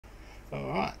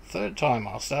Alright, third time,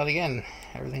 I'll start again.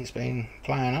 Everything's been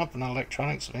playing up and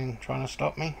electronics have been trying to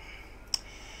stop me.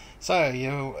 So,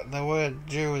 the word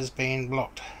Jew has been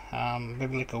blocked.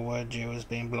 Biblical word Jew has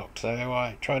been blocked. So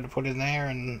I tried to put in there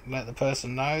and let the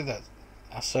person know that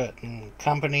a certain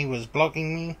company was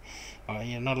blocking me. Or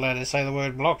you're not allowed to say the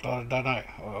word blocked, I don't know,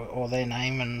 or their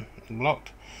name and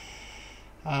blocked.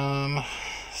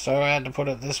 So I had to put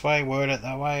it this way, word it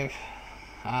that way.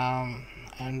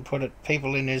 And put it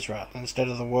people in Israel instead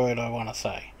of the word I want to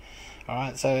say.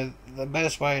 Alright, so the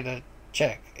best way to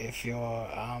check if you're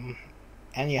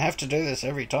and you have to do this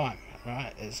every time,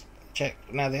 right, is check.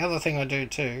 Now the other thing I do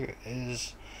too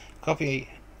is copy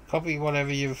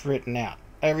whatever you've written out.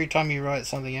 Every time you write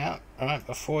something out, alright,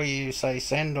 before you say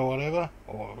send or whatever,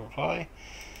 or reply,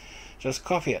 just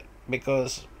copy it,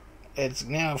 because it's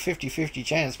now a 50-50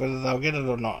 chance whether they'll get it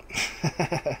or not.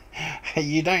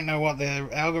 You don't know what the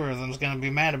algorithm's going to be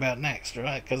mad about next,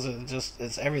 right? Because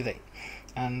it's everything,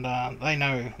 and they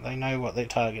know what they're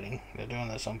targeting. They're doing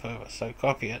this on purpose. So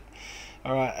copy it,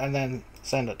 all right, and then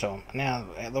send it to them. Now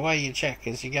the way you check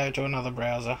is you go to another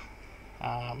browser,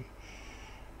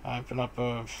 open up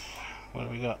a, what do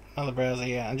we got? Another browser,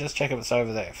 yeah, and just check if it's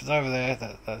over there. If it's over there,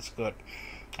 that's good.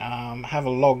 Have a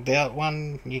logged out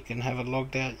one. You can have a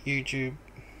logged out YouTube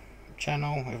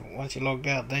channel. Once you're logged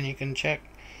out, then you can check,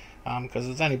 because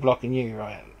it's only blocking you,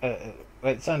 right?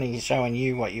 It's only showing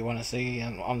you what you want to see,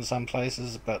 and on some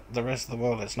places, but the rest of the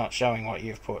world it's not showing what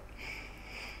you've put.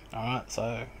 Alright,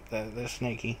 so they're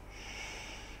sneaky.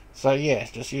 So yeah,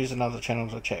 just use another channel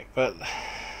to check. But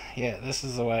yeah, this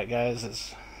is the way it goes.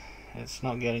 It's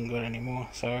not getting good anymore.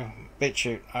 So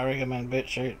BitChute, I recommend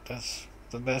BitChute. That's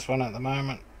the best one at the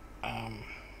moment,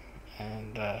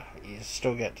 and you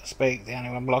still get to speak. The only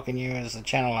one blocking you is the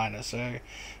channel owner, so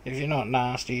if you're not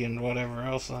nasty and whatever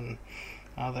else, then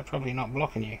they're probably not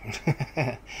blocking you.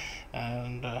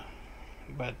 And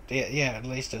but yeah, at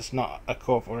least it's not a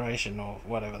corporation or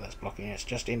whatever that's blocking you. It's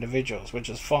just individuals, which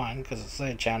is fine because it's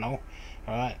their channel,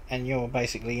 alright, and you're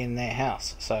basically in their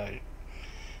house, so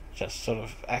just sort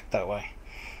of act that way.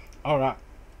 Alright,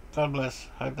 God bless,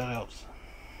 hope that helps.